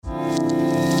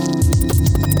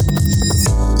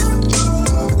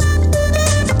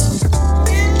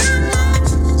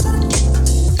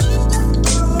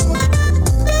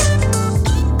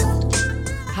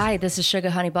this is Sugar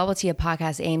Honey Bubble Tea, a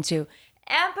podcast aimed to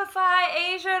amplify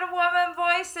Asian woman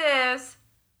voices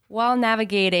while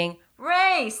navigating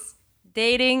race,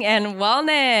 dating, and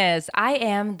wellness. I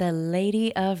am the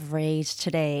Lady of Rage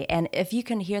today, and if you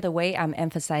can hear the way I'm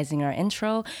emphasizing our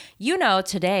intro, you know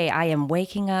today I am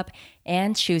waking up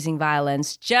and choosing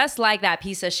violence, just like that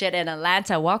piece of shit in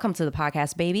Atlanta. Welcome to the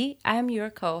podcast, baby. I'm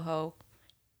your co-host,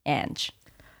 Ange.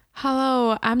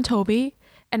 Hello, I'm Toby,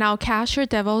 and I'll cash your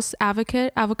devil's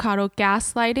advocate avocado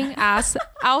gaslighting ass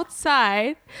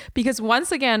outside because once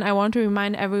again, I want to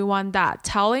remind everyone that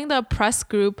telling the oppressed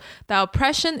group that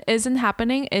oppression isn't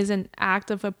happening is an act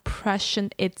of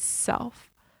oppression itself.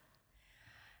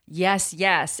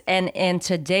 Yes. And in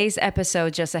today's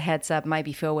episode, just a heads up, might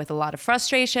be filled with a lot of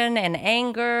frustration and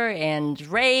anger and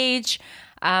rage.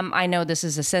 I know this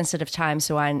is a sensitive time,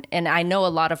 I know a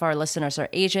lot of our listeners are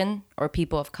Asian or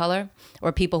people of color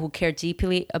or people who care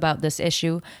deeply about this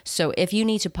issue. So if you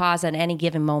need to pause at any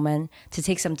given moment to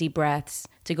take some deep breaths,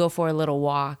 to go for a little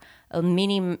walk, a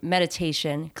mini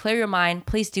meditation, clear your mind,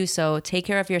 please do so. Take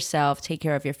care of yourself, take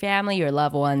care of your family, your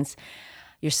loved ones,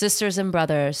 your sisters and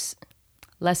brothers.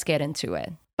 Let's get into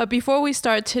it. But before we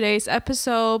start today's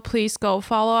episode, please go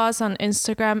follow us on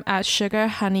Instagram at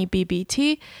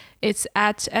sugarhoneybbt. It's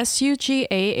at SUGAHONEYBBT.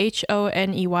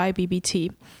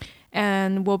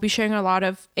 And we'll be sharing a lot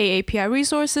of AAPI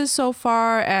resources so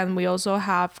far. And we also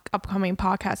have upcoming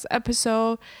podcast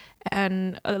episode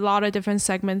and a lot of different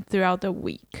segments throughout the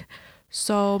week.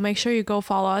 So make sure you go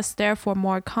follow us there for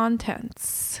more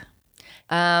contents.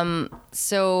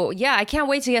 So yeah, I can't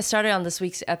wait to get started on this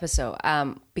week's episode,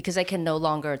 because I can no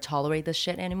longer tolerate this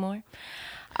shit anymore.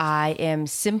 I am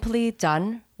simply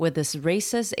done with this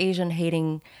racist, Asian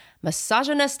hating,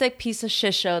 misogynistic piece of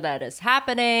shit show that is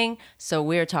happening. So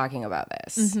we're talking about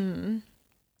this. Mm-hmm.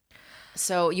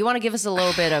 So you want to give us a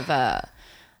little bit of I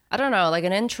don't know, like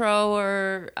an intro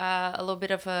or a little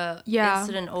bit of a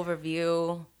incident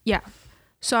overview? Yeah.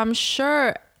 So I'm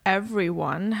sure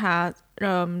everyone has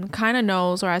kind of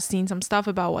knows or has seen some stuff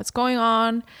about what's going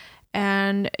on.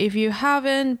 And if you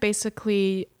haven't,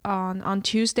 basically on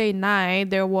Tuesday night,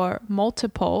 there were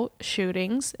multiple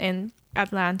shootings in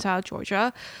Atlanta,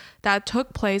 Georgia, that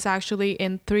took place actually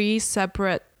in 3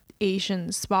 separate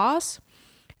Asian spas.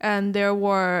 And there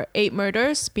were 8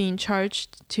 murders being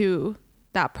charged to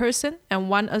that person and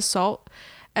 1 assault.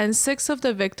 And 6 of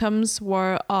the victims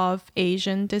were of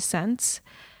Asian descent.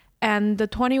 And the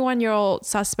 21-year-old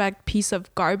suspect piece of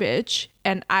garbage,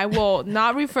 and I will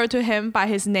not refer to him by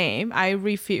his name. I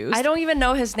refuse. I don't even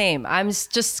know his name. I'm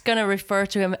just going to refer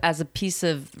to him as a piece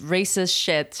of racist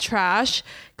shit. Trash.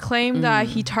 Claimed that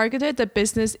he targeted the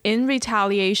business in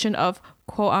retaliation of,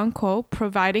 quote unquote,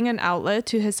 providing an outlet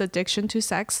to his addiction to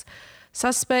sex.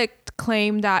 Suspect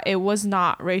claimed that it was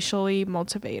not racially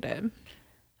motivated.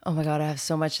 Oh my God, I have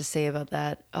so much to say about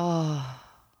that.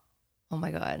 Oh my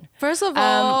God. First of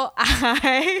all,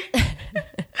 I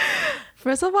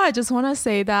just want to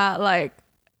say that like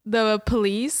the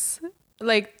police,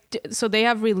 so they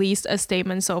have released a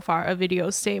statement so far, a video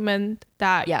statement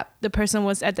that the person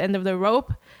was at the end of the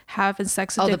rope, having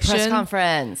sex addiction. Oh, the press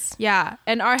conference. Yeah.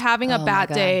 And are having a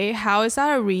bad day. How is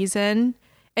that a reason?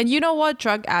 And you know what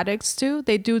drug addicts do?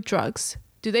 They do drugs.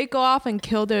 Do they go off and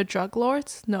kill their drug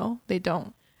lords? No, they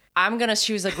don't. I'm going to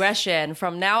choose aggression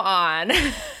from now on.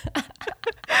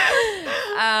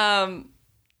 How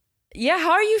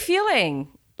are you feeling?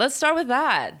 Let's start with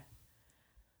that.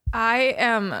 I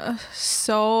am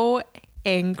so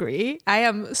angry. I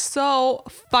am so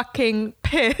fucking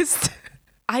pissed.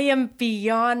 I am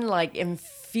beyond like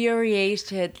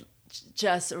infuriated,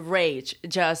 just rage,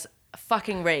 just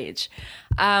fucking rage.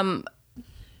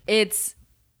 It's...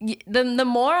 The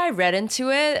more I read into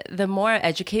it, the more I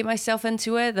educate myself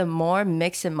into it, the more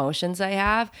mixed emotions I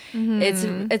have.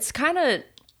 Mm-hmm. It's kind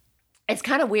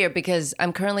of weird because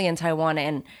I'm currently in Taiwan,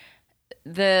 and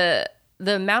the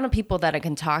amount of people that I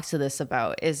can talk to this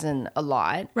about isn't a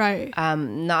lot. Right.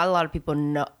 Not a lot of people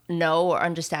know or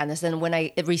understand this. And when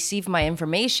I receive my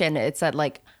information, it's at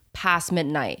like past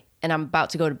midnight and I'm about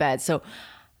to go to bed. So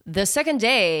the second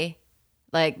day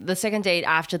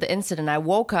after the incident, I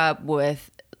woke up with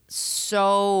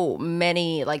so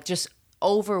many like just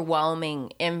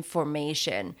overwhelming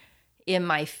information in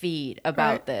my feed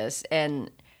about this.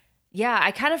 And yeah,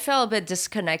 I kind of felt a bit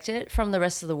disconnected from the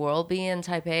rest of the world being in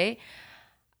Taipei.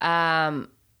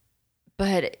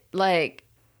 But like,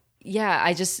 yeah,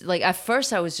 I just like at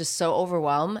first I was just so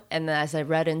overwhelmed. And then as I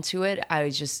read into it, I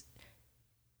was just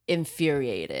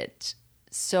infuriated.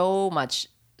 So much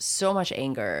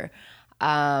anger.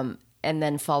 And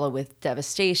then followed with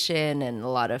devastation and a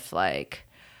lot of like,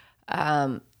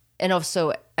 and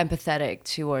also empathetic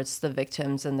towards the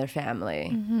victims and their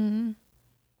family.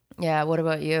 Yeah, what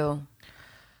about you?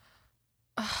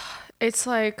 It's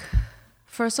like,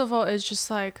 first of all, it's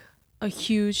just like a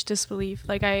huge disbelief.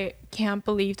 Like, I can't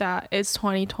believe that it's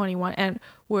 2021 and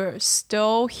we're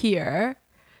still here.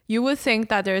 You would think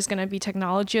that there's going to be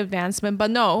technology advancement, but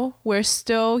no, we're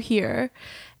still here.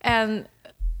 And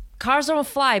cars don't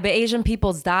fly, but Asian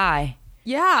peoples die.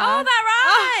 Yeah. Oh,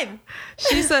 that rhyme!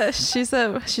 She's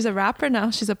a rapper now.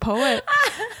 She's a poet.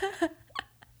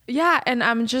 Yeah, and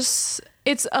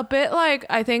it's a bit like,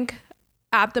 I think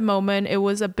at the moment it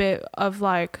was a bit of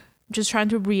like just trying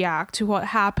to react to what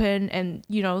happened and,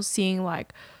 you know, seeing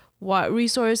like what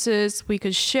resources we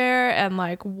could share and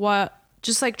like what,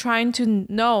 just like trying to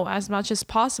know as much as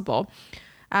possible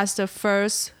as the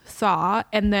first thought,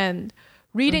 and then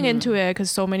reading into it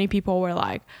because so many people were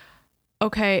like,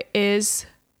 okay, is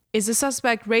the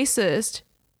suspect racist?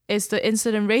 Is the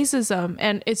incident racism?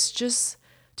 And it's just,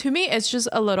 to me, it's just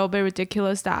a little bit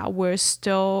ridiculous that we're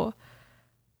still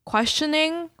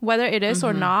questioning whether it is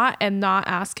or not, and not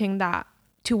asking that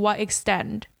to what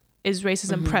extent is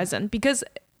racism present, because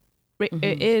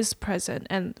it is present.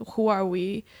 And who are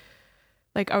we?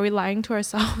 Like, are we lying to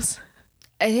ourselves?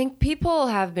 I think people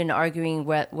have been arguing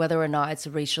whether or not it's a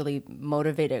racially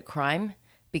motivated crime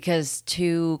because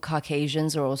 2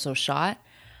 Caucasians are also shot.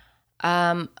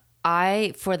 I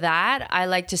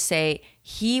like to say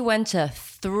he went to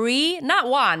 3, not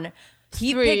 1.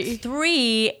 He picked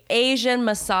 3 Asian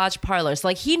massage parlors.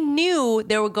 Like, he knew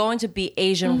there were going to be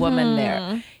Asian women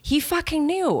there. He fucking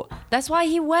knew. That's why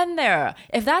he went there.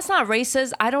 If that's not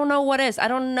racist, I don't know what is. I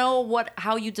don't know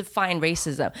how you define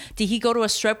racism. Did he go to a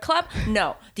strip club?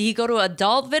 No. Did he go to an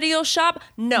adult video shop?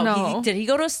 No. Did he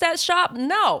go to a sex shop?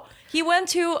 No. He went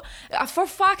to, for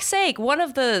fuck's sake, one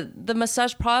of the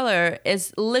massage parlor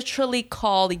is literally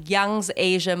called Young's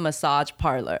Asian Massage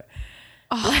Parlor.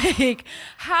 Like,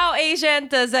 how Asian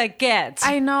does it get?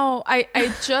 I know.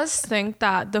 I just think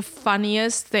that the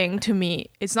funniest thing to me,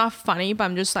 it's not funny, but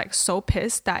I'm just like so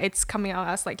pissed that it's coming out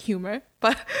as like humor.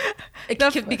 But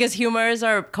because humor is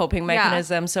our coping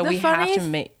mechanism, so we have to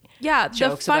make jokes about it.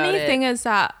 The funny thing is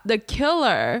that the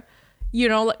killer, you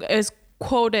know, is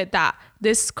quoted that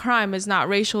this crime is not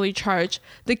racially charged.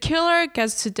 The killer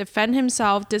gets to defend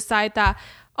himself, decide that,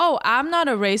 oh, I'm not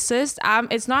a racist.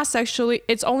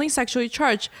 It's only sexually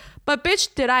charged. But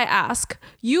bitch, did I ask?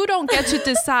 You don't get to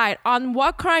decide on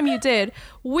what crime you did.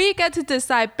 We get to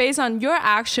decide based on your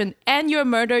action and your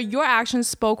murder. Your action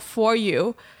spoke for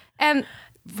you. And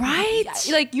right?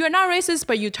 Like, you're not racist,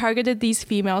 but you targeted these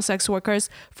female sex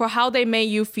workers for how they made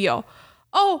you feel.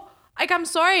 Oh, like, I'm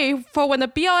sorry for when the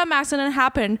BLM accident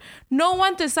happened, no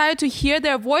one decided to hear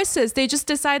their voices. They just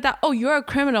decide that, oh, you're a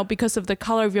criminal because of the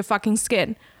color of your fucking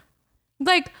skin.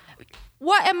 Like,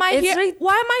 what am I hearing?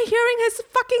 Why am I hearing his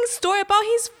fucking story about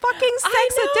his fucking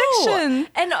sex addiction?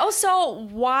 And also,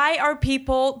 why are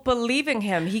people believing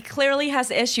him? He clearly has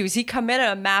issues. He committed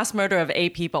a mass murder of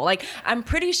 8 people. Like, I'm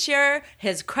pretty sure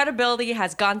his credibility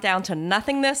has gone down to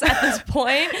nothingness at this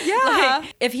point. Yeah.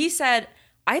 Like, if he said,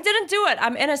 I didn't do it,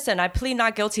 I'm innocent, I plead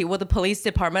not guilty, will the police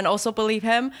department also believe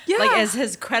him? Yeah. Like, is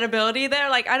his credibility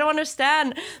there? Like, I don't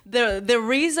understand the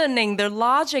reasoning, their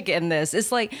logic in this.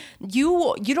 It's like,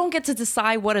 you don't get to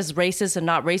decide what is racist and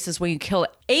not racist when you kill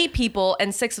 8 people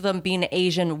and 6 of them being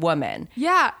Asian women.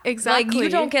 Yeah, exactly. Like, you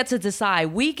don't get to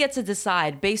decide. We get to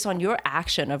decide based on your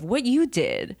action of what you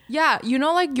did. Yeah, you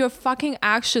know, like, your fucking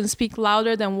actions speak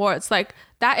louder than words. Like,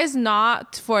 that is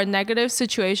not for a negative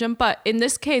situation, but in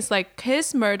this case, like,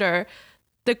 his murder,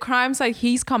 the crimes that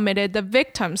he's committed, the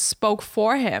victims spoke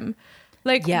for him.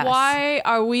 Like, yes. Why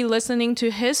are we listening to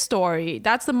his story?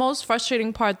 That's the most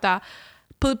frustrating part, that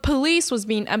police was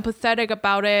being empathetic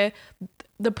about it.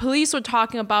 The police were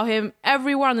talking about him.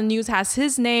 Everyone on the news has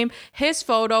his name, his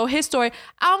photo, his story.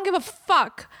 I don't give a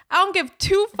fuck. I don't give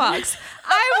 2 fucks.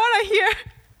 I want to hear,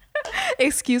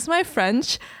 excuse my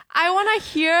French, I want to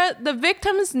hear the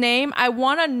victim's name. I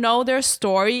want to know their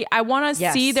story. I want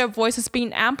to see their voices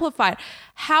being amplified.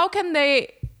 How can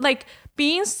they,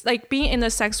 being in the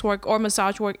sex work or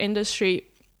massage work industry,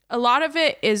 a lot of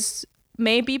it is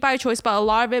maybe by choice, but a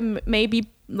lot of it may be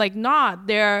not.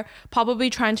 They're probably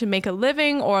trying to make a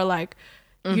living, or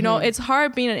you know, it's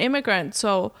hard being an immigrant.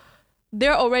 So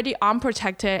they're already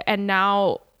unprotected, and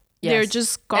now they're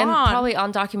just gone. And probably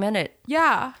undocumented.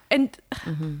 Yeah. And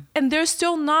they're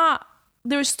still not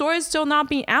their story is still not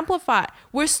being amplified.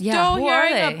 We're still who are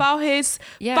hearing they? about his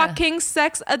fucking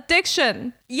sex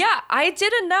addiction. Yeah, I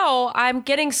didn't know. I'm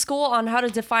getting school on how to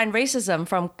define racism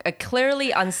from a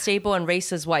clearly unstable and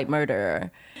racist white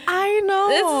murderer. I know.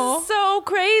 This is so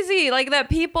crazy. Like that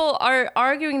people are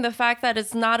arguing the fact that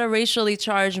it's not a racially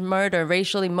charged murder,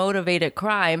 racially motivated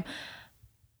crime.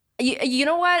 You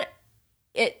know what?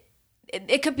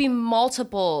 It could be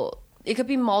multiple. It could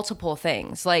be multiple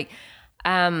things. Like,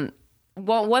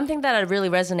 one thing that I really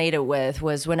resonated with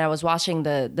was when I was watching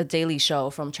the Daily Show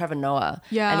from Trevor Noah.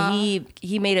 Yeah. And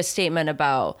he made a statement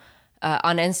about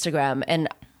on Instagram, and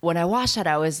when I watched that,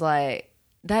 I was like,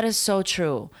 that is so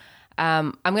true.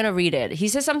 I'm gonna read it. He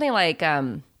says something like,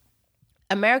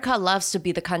 America loves to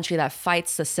be the country that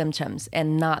fights the symptoms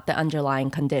and not the underlying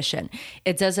condition.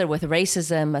 It does it with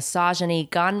racism, misogyny,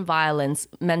 gun violence,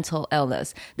 mental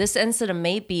illness. This incident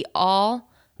may be all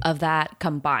of that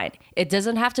combined. It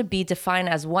doesn't have to be defined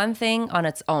as one thing on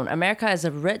its own. America is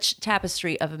a rich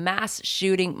tapestry of mass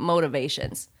shooting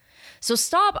motivations. So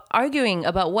stop arguing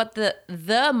about what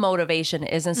the motivation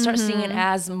is and start seeing it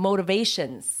as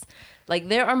motivations. Like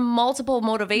there are multiple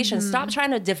motivations. Stop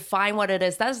trying to define what it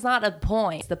is. That's not a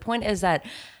point. The point is that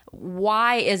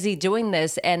why is he doing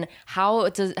this, and how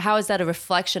is that a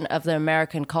reflection of the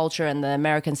American culture and the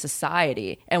American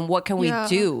society, and what can we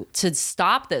do to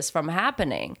stop this from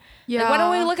happening? Yeah. Like, why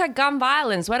don't we look at gun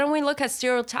violence? Why don't we look at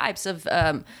stereotypes of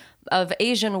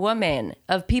Asian women,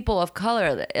 of people of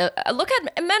color? Look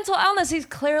at mental illness. He's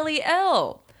clearly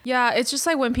ill. Yeah, it's just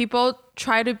like when people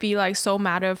try to be like so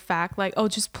matter of fact, like, oh,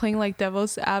 just playing like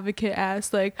devil's advocate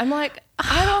ass. Like, I'm like,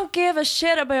 I don't give a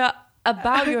shit about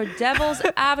your devil's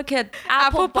advocate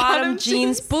apple bottom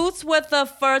jeans, boots with the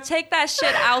fur. Take that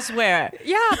shit elsewhere.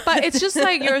 yeah, but it's just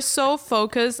like you're so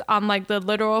focused on like the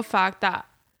literal fact that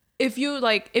if you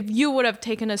would have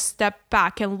taken a step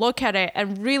back and look at it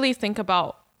and really think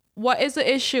about what is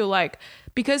the issue, like,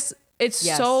 because it's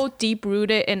so deep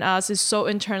rooted in us, it's so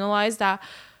internalized that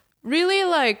really,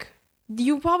 like,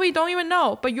 you probably don't even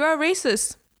know, but you're a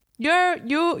racist. You are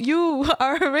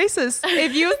a racist.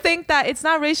 If you think that it's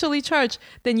not racially charged,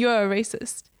 then you're a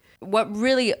racist. What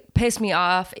really pissed me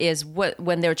off is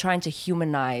when they're trying to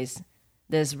humanize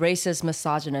this racist,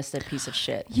 misogynistic piece of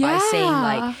shit by saying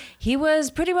like he was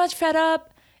pretty much fed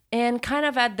up and kind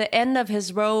of at the end of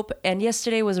his rope, and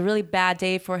yesterday was a really bad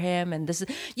day for him, and this is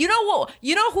you know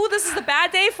who this is the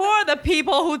bad day for? The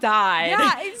people who died.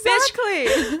 Yeah, exactly.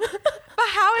 But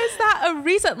how is that a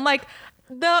reason? Like,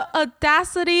 the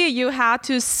audacity you had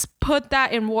to put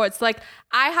that in words. Like,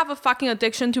 I have a fucking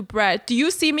addiction to bread. Do you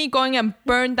see me going and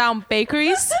burn down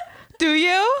bakeries? Do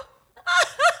you?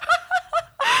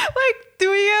 Like, do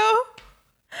you?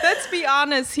 Let's be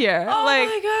honest here. Oh like,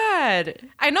 my god.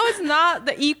 I know it's not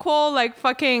the equal, like,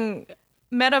 fucking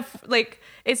like,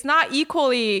 it's not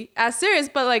equally as serious,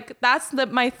 but like, that's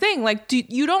my thing. Like,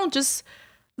 you don't just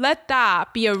let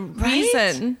that be a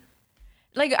reason.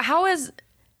 Like, how is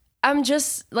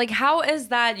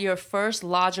that your first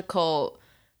logical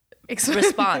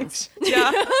response?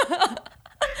 Yeah.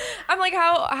 I'm like,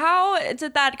 how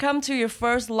did that come to your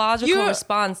first logical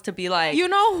response to be like, you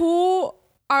know who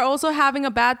are also having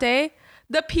a bad day?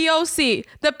 The POC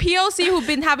who've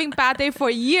been having bad day for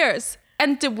years.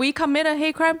 And did we commit a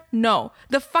hate crime? No.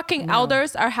 The fucking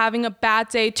elders are having a bad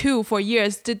day too for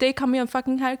years. Did they commit a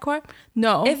fucking hate crime?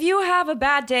 No. If you have a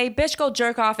bad day, bitch, go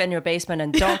jerk off in your basement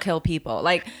and don't kill people.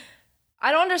 Like,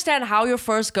 I don't understand how your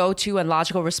first go-to and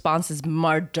logical response is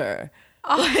murder.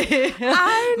 I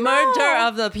know. Murder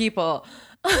of the people.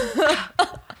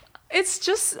 It's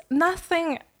just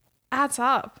nothing adds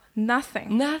up.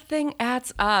 Nothing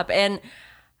adds up. And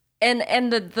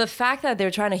the fact that they're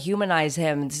trying to humanize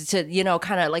him to, you know,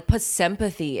 kind of like put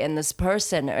sympathy in this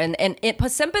person and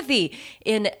put sympathy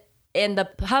in the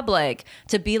public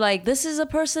to be like, this is a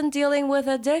person dealing with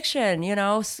addiction, you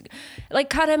know, like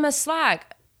cut him a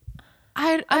slack.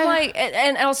 I'm like,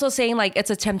 and also saying like it's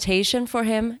a temptation for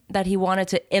him that he wanted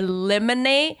to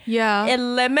eliminate. Yeah.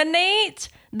 Eliminate.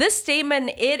 This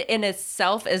statement, it in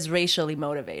itself is racially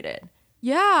motivated.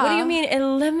 Yeah. What do you mean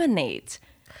eliminate?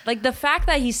 Like the fact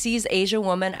that he sees Asian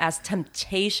women as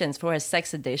temptations for his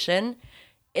sex addiction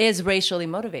is racially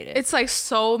motivated. It's like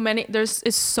so many,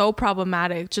 it's so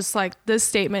problematic. Just like this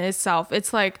statement itself.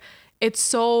 It's like, it's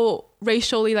so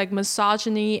racially like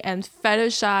misogyny and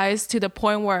fetishized to the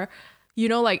point where, you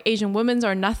know, like Asian women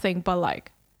are nothing but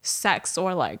like sex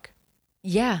or like.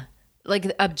 Yeah.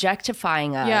 Like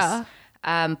objectifying us.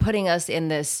 Yeah. Putting us in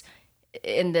this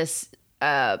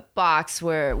box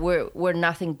where we're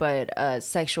nothing but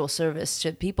sexual service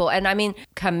to people. And I mean,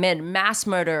 commit mass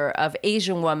murder of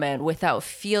Asian women without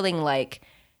feeling like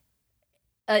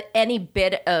any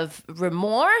bit of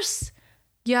remorse.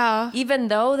 Yeah. Even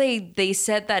though they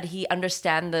said that he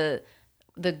understand the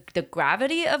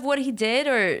gravity of what he did,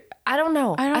 or I don't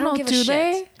know. I don't know. Give a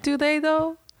shit. Do they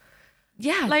though?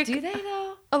 Yeah. Like, do they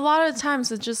though? A lot of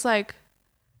times it's just like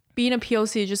being a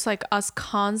POC, just like us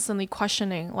constantly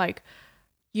questioning, like,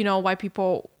 you know, white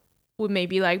people would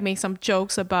maybe like make some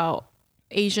jokes about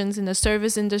Asians in the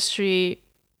service industry,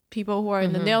 people who are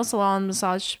in the nail salon,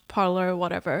 massage parlor,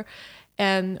 whatever.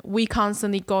 And we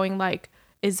constantly going like,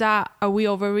 are we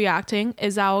overreacting?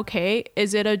 Is that okay?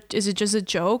 Is it just a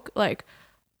joke? Like,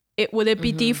 will it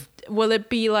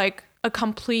be like a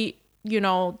complete, you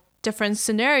know, different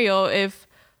scenario if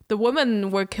the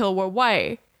women were killed were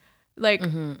white? Like,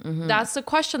 that's the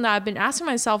question that I've been asking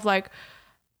myself. Like,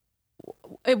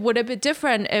 would it be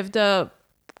different if the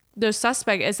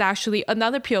suspect is actually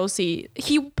another POC?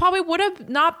 He probably would have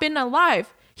not been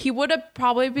alive. He would have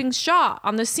probably been shot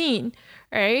on the scene,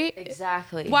 right?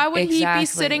 Exactly. Why would he be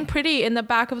sitting pretty in the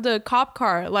back of the cop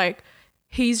car? Like,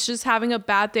 he's just having a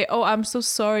bad day. Oh, I'm so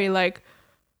sorry. Like,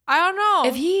 I don't know.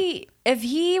 If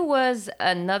he was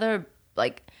another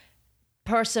like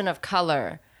person of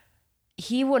color,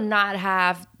 he would not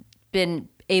have been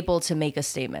able to make a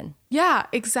statement. Yeah,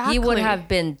 exactly. He would have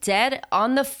been dead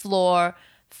on the floor,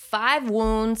 5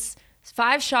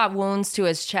 shot wounds to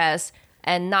his chest,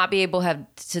 and not be able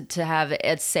to have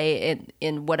it say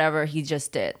in whatever he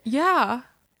just did. Yeah.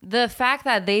 The fact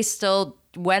that they still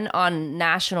went on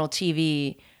national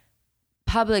TV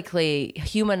publicly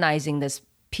humanizing this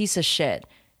piece of shit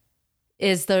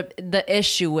is the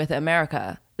issue with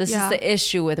America. This is the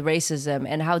issue with racism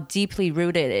and how deeply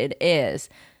rooted it is,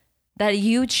 that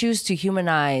you choose to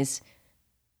humanize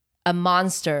a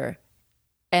monster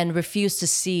and refuse to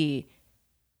see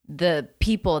the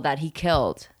people that he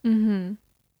killed.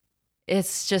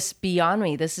 It's just beyond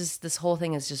me. This whole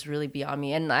thing is just really beyond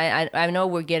me. And I know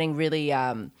we're getting really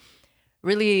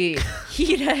really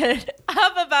heated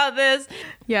up about this.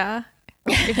 Yeah.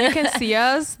 If you can see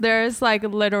us, there's like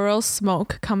literal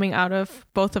smoke coming out of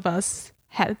both of us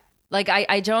head. Like,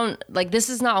 I don't, like, this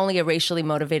is not only a racially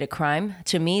motivated crime.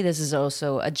 To me, this is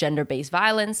also a gender-based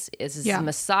violence. This is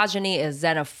misogyny, a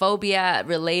xenophobia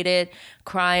related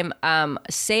crime.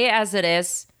 Say it as it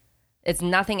is. It's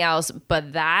nothing else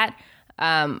but that.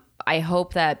 I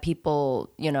hope that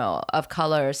people, you know, of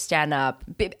color stand up.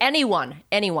 Anyone,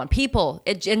 people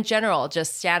in general,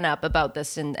 just stand up about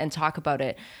this and talk about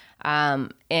it.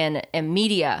 And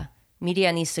media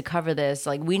needs to cover this.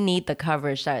 Like, we need the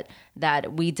coverage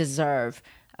that we deserve.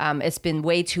 It's been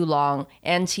way too long.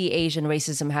 Anti-Asian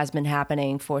racism has been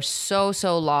happening for so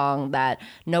long that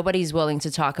nobody's willing to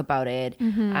talk about it.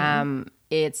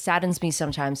 It saddens me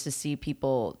sometimes to see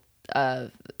people,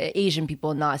 Asian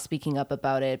people, not speaking up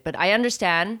about it. But I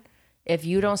understand if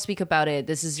you don't speak about it,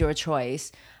 this is your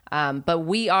choice. But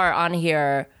we are on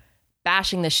here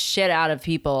bashing the shit out of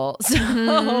people.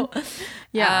 So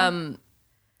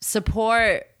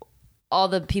support all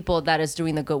the people that is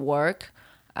doing the good work.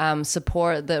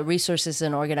 Support the resources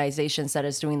and organizations that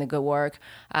is doing the good work.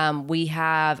 We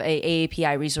have a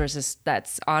AAPI resources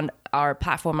that's on our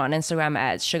platform on Instagram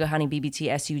at sugarhoneyBBT,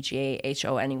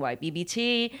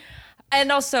 SUGAHONEYBBT.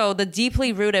 And also, the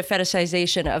deeply rooted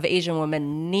fetishization of Asian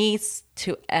women needs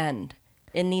to end.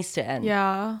 It needs to end.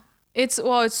 Yeah. It's so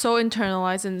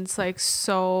internalized, and it's like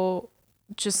so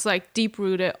just like deep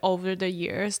rooted over the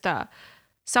years that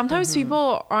sometimes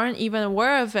people aren't even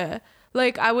aware of it.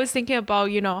 Like, I was thinking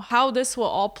about, you know, how this will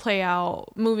all play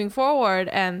out moving forward.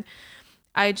 And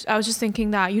I was just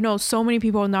thinking that, you know, so many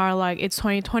people now are like, it's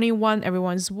 2021,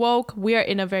 everyone's woke. We are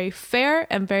in a very fair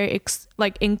and very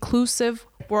inclusive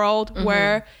world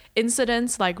where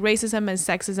incidents like racism and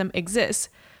sexism exist.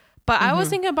 But I was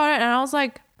thinking about it and I was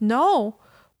like, no,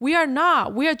 we are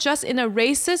not. We are just in a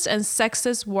racist and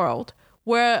sexist world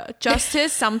where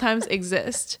justice sometimes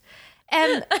exists.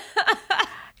 And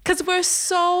because we're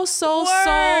so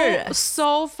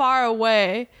far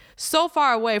away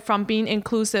from being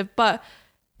inclusive, but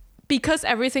because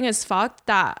everything is fucked,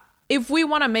 that if we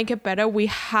want to make it better, we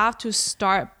have to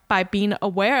start by being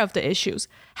aware of the issues.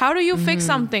 How do you fix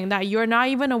something that you're not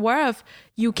even aware of?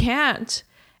 You can't.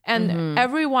 And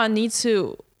everyone needs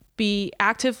to be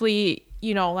actively,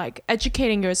 you know, like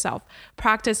educating yourself,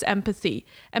 practice empathy,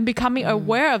 and becoming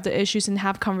aware of the issues and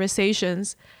have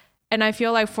conversations. And I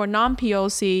feel like for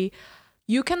non-POC,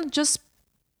 you can just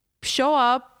show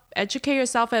up, educate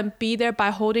yourself, and be there by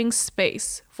holding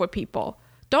space for people.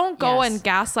 Don't go and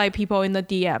gaslight people in the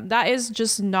DM. That is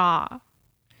just not.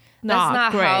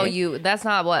 not great. That's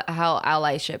not how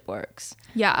allyship works.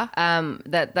 Yeah.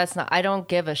 That's not. I don't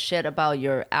give a shit about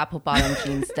your apple bottom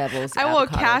jeans devil's. I will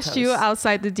cash you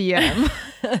outside the DM.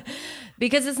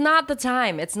 Because it's not the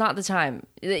time. It's not the time.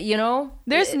 You know?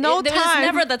 There's no time. There's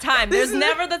never the time. There's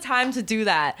never the time to do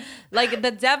that. Like,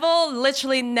 the devil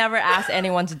literally never asked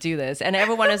anyone to do this. And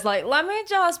everyone is like, let me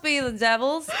just be the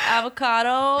devil's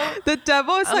avocado. The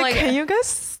devil is like, can you guys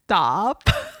stop?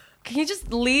 Can you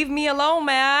just leave me alone,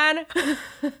 man? Leave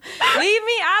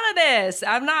me out of this.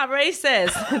 I'm not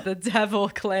racist. The devil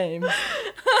claims.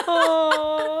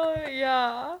 Oh,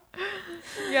 yeah.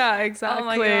 Yeah, exactly. Oh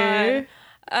my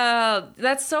God.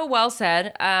 That's so well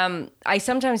said. I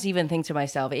sometimes even think to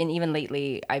myself, and even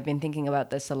lately, I've been thinking about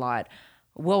this a lot.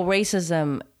 Will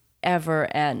racism ever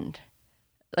end?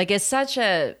 Like, it's such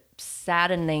a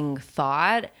saddening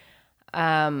thought.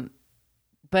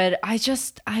 But I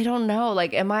don't know.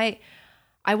 Like,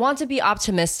 I want to be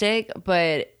optimistic,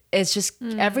 but it's just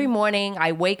every morning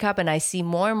I wake up and I see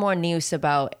more and more news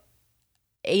about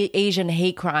Asian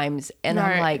hate crimes. And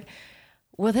I'm like,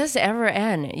 will this ever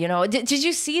end? You know, did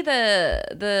you see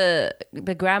the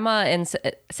grandma in San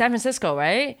Francisco,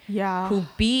 right? Yeah. Who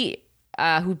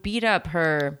beat up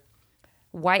her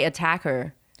white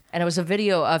attacker. And it was a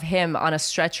video of him on a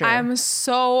stretcher. I'm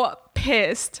so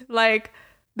pissed. Like,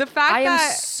 the fact I am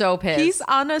that so pissed. He's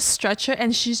on a stretcher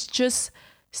and she's just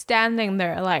standing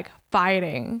there like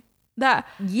fighting. That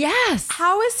yes.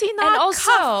 How is he not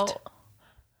cuffed?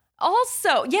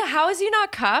 Also, yeah, how is he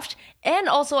not cuffed? And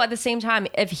also at the same time,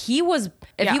 if he was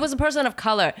a person of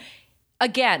color,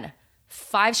 again,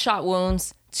 5 shot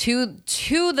wounds to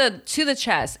the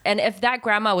chest. And if that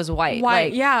grandma was white,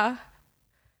 like, yeah.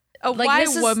 A white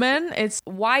woman, it's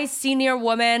white senior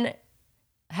woman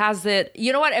has it.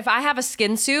 You know what? If I have a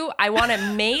skin suit, I want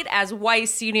it made as white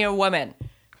senior woman.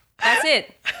 That's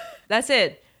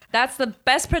it. That's the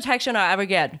best protection I'll ever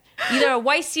get. Either a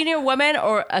white senior woman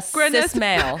or a cis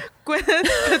male. Gwyneth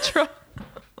Paltrow.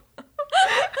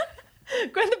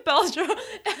 Gwyneth Paltrow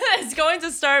is going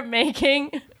to start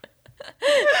making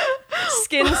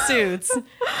skin suits.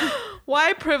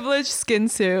 White privilege skin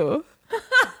suit.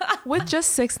 With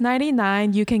just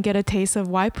 $6.99, you can get a taste of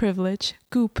white privilege.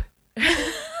 Goop.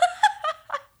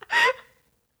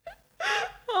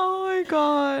 Oh my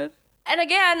God. And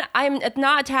again, I'm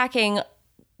not attacking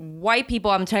white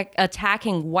people. I'm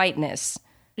attacking whiteness.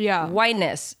 Yeah.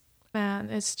 Whiteness. Man,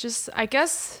 it's just, I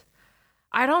guess,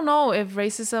 I don't know if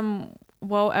racism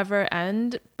will ever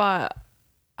end, but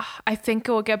I think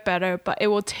it will get better, but it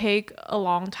will take a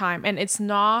long time. And it's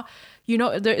not,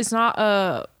 there's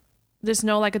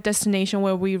no like a destination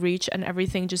where we reach and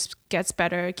everything just gets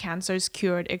better, cancer is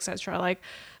cured, etc. Like,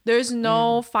 there's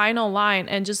no final line,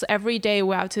 and just every day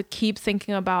we have to keep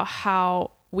thinking about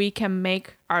how we can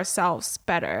make ourselves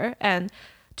better and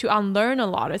to unlearn a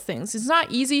lot of things. It's not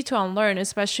easy to unlearn,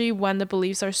 especially when the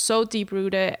beliefs are so deep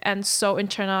rooted and so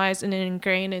internalized and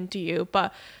ingrained into you,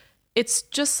 but it's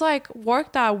just like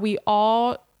work that we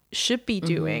all should be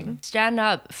doing. Stand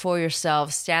up for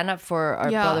yourself. Stand up for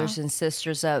our brothers and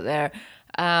sisters out there.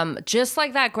 Just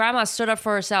like that grandma stood up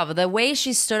for herself. The way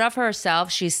she stood up for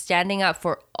herself, she's standing up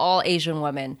for all Asian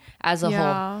women as a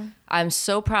whole. I'm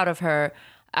so proud of her.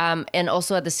 And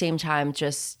also at the same time,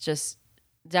 just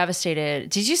devastated.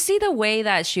 Did you see the way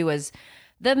that she was?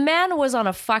 The man was on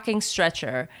a fucking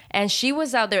stretcher and she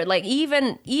was out there. Like,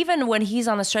 even when he's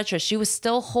on a stretcher, she was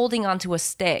still holding onto a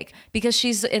stick because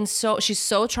she's so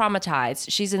traumatized.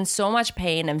 She's in so much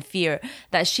pain and fear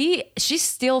that she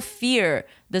still fear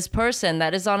this person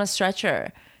that is on a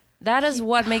stretcher. That is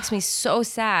what makes me so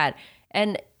sad.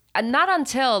 And not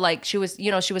until like she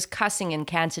was cussing in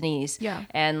Cantonese. Yeah.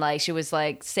 And like she was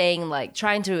like saying, like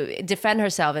trying to defend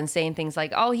herself and saying things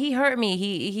like, oh, he hurt me.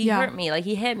 He hurt me. Like,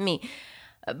 he hit me.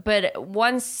 But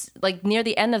once, like near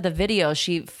the end of the video,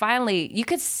 she finally, you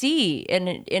could see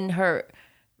in her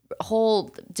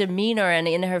whole demeanor and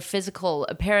in her physical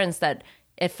appearance that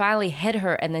it finally hit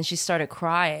her, and then she started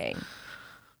crying.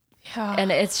 Yeah.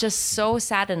 And it's just so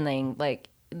saddening. Like,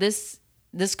 this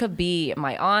could be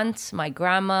my aunt, my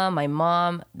grandma, my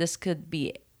mom. This could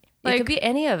be, it could be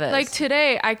any of us. Like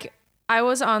today, I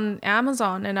was on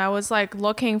Amazon and I was like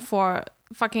looking for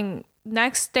fucking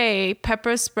next day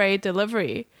pepper spray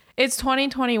delivery. It's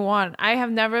 2021. I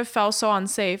have never felt so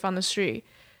unsafe on the street.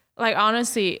 Like,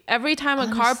 honestly, every time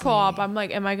a car pull up, I'm like,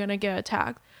 am I gonna get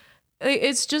attacked?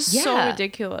 It's just so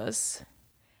ridiculous.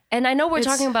 And I know we're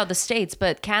talking about the States,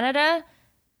 but Canada,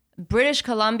 British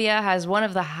Columbia has one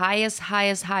of the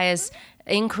highest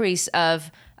increase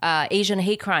of Asian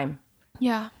hate crime.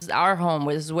 Yeah. Our home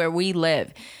is where we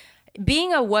live.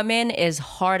 Being a woman is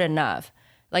hard enough.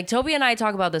 Like Toby and I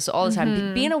talk about this all the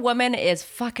time. Being a woman is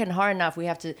fucking hard enough. We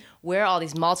have to wear all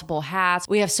these multiple hats.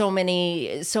 We have so many,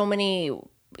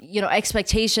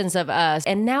 expectations of us.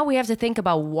 And now we have to think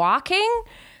about walking.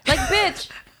 Like, bitch.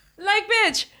 Like,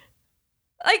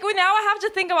 now I have to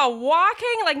think about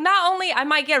walking. Like, not only I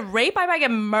might get raped, I might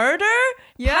get murdered,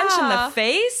 punch in the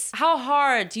face. How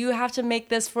hard do you have to make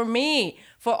this for me?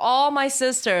 For all my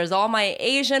sisters, all my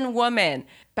Asian women.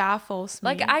 Baffles me.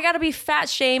 Like, I gotta be fat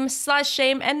shame, slut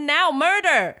shame, and now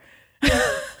murder.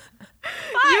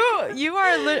 You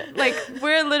are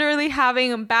we're literally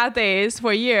having bad days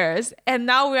for years, and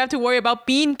now we have to worry about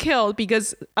being killed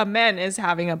because a man is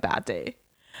having a bad day.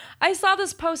 I saw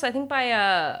this post, I think by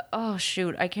I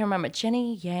can't remember,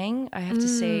 Jenny Yang. I have to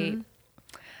say,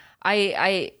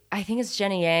 I think it's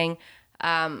Jenny Yang.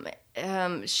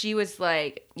 She was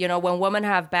like, when women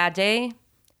have bad day,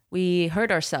 we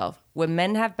hurt ourselves. When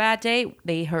men have bad day,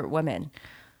 they hurt women.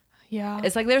 Yeah.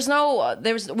 It's like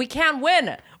we can't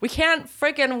win. We can't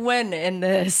freaking win in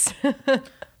this.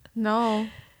 No.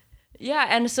 Yeah,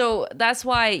 and so that's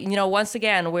why, once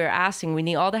again, we're asking, we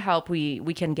need all the help we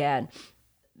can get.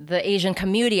 The Asian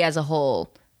community as a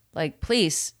whole, like,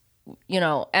 please,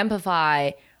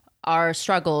 empathize our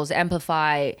struggles,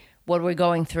 empathize what we're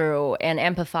going through, and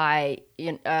empathize,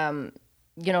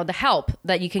 the help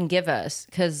that you can give us,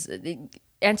 because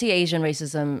anti-Asian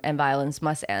racism and violence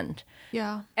must end.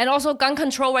 Yeah. And also gun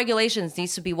control regulations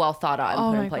needs to be well thought out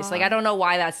and put in place. God. Like, I don't know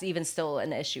why that's even still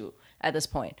an issue at this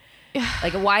point.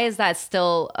 Like, why is that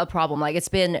still a problem? Like, it's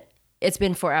been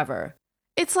forever.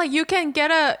 It's like you can get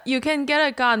a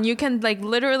gun. You can like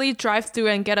literally drive through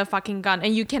and get a fucking gun,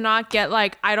 and you cannot get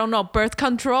like, I don't know, birth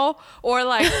control or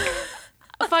like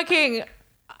fucking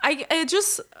it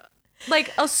just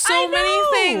like so many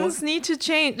things need to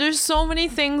change. There's so many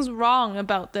things wrong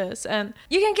about this, and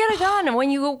you can get a gun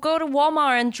when you go to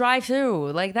Walmart and drive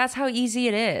through. Like, that's how easy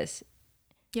it is.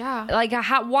 Yeah. Like,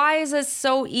 why is it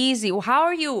so easy? Why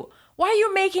are you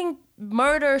making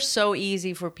murder so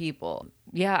easy for people?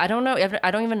 Yeah, I don't know. I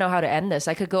don't even know how to end this.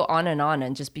 I could go on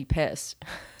and just be pissed.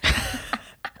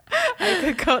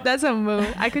 That's a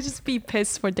move. I could just be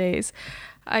pissed for days.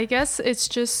 I guess it's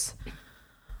just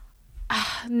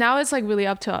now it's like really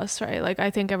up to us, right? Like, I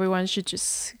think everyone should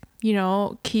just,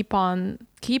 keep on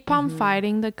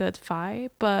fighting the good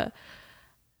fight, but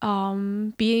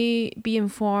be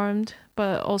informed,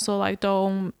 but also like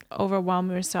don't overwhelm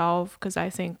yourself, because I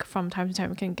think from time to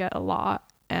time it can get a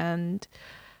lot. And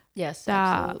yes,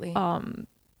 that, absolutely.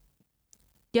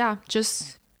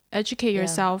 Just educate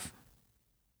yourself.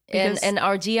 And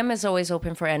our DM is always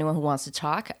open for anyone who wants to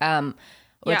talk.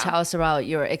 Or tell us about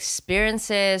your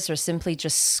experiences, or simply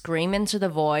just scream into the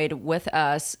void with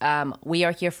us. We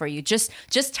are here for you. Just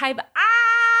type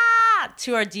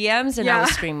to our DMs and I will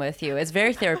scream with you. It's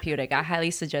very therapeutic. I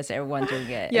highly suggest everyone doing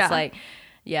it.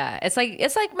 Yeah. It's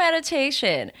like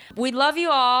meditation. We love you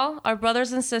all, our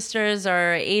brothers and sisters,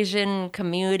 our Asian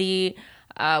community.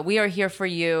 We are here for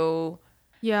you.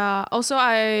 Yeah. Also,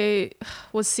 I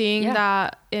was seeing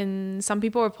that some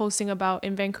people were posting about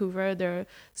in Vancouver, there's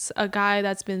a guy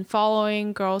that's been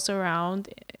following girls around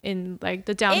in like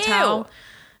the downtown. Ew.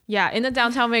 Yeah, in the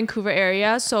downtown Vancouver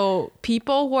area. So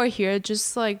people who are here,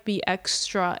 just like be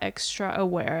extra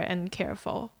aware and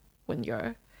careful when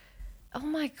you're. Oh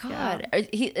my God. Yeah.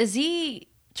 Is he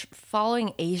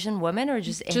following Asian women or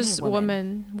just any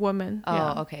women? Women. Oh,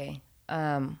 yeah. Okay.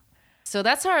 So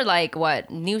that's our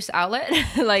news outlet.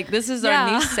 Like, this is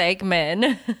our news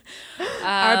segment.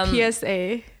 Our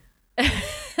PSA.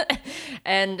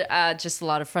 And just a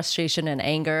lot of frustration and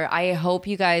anger. I hope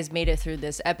you guys made it through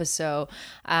this episode.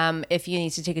 If you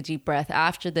need to take a deep breath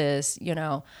after this,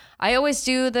 I always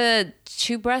do the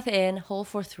 2 breath in, hold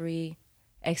for 3,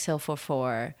 exhale for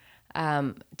 4.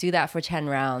 Do that for 10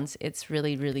 rounds. It's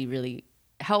really, really, really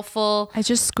helpful. I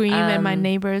just scream and my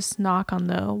neighbors knock on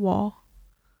the wall.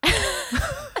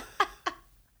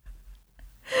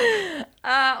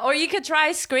 Or you could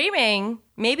try screaming,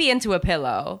 maybe into a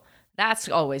pillow. That's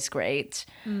always great.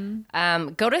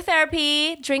 Go to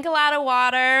therapy, drink a lot of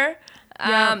water.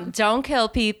 Don't kill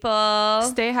people.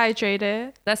 Stay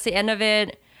hydrated. That's the end of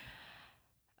it.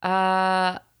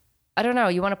 I don't know.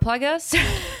 You want to plug us?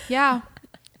 Yeah.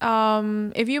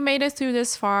 If you made it through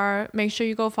this far, make sure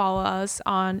you go follow us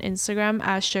on Instagram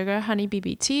at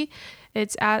sugarhoneybbt.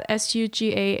 It's at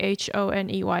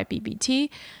SUGAHONEYBBT.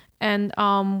 And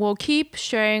we'll keep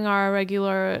sharing our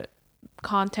regular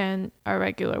content, our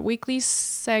regular weekly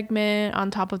segment. On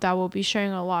top of that, we'll be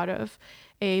sharing a lot of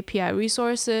API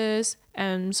resources.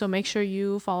 And so make sure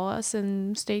you follow us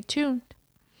and stay tuned.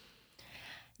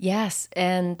 Yes.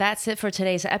 And that's it for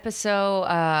today's episode.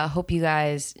 Hope you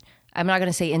guys I'm not going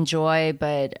to say enjoy,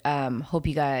 but hope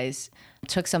you guys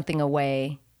took something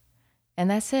away. And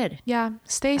that's it. Yeah,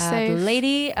 stay safe.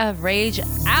 Lady of Rage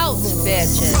out,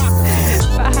 bitches.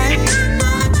 Bye.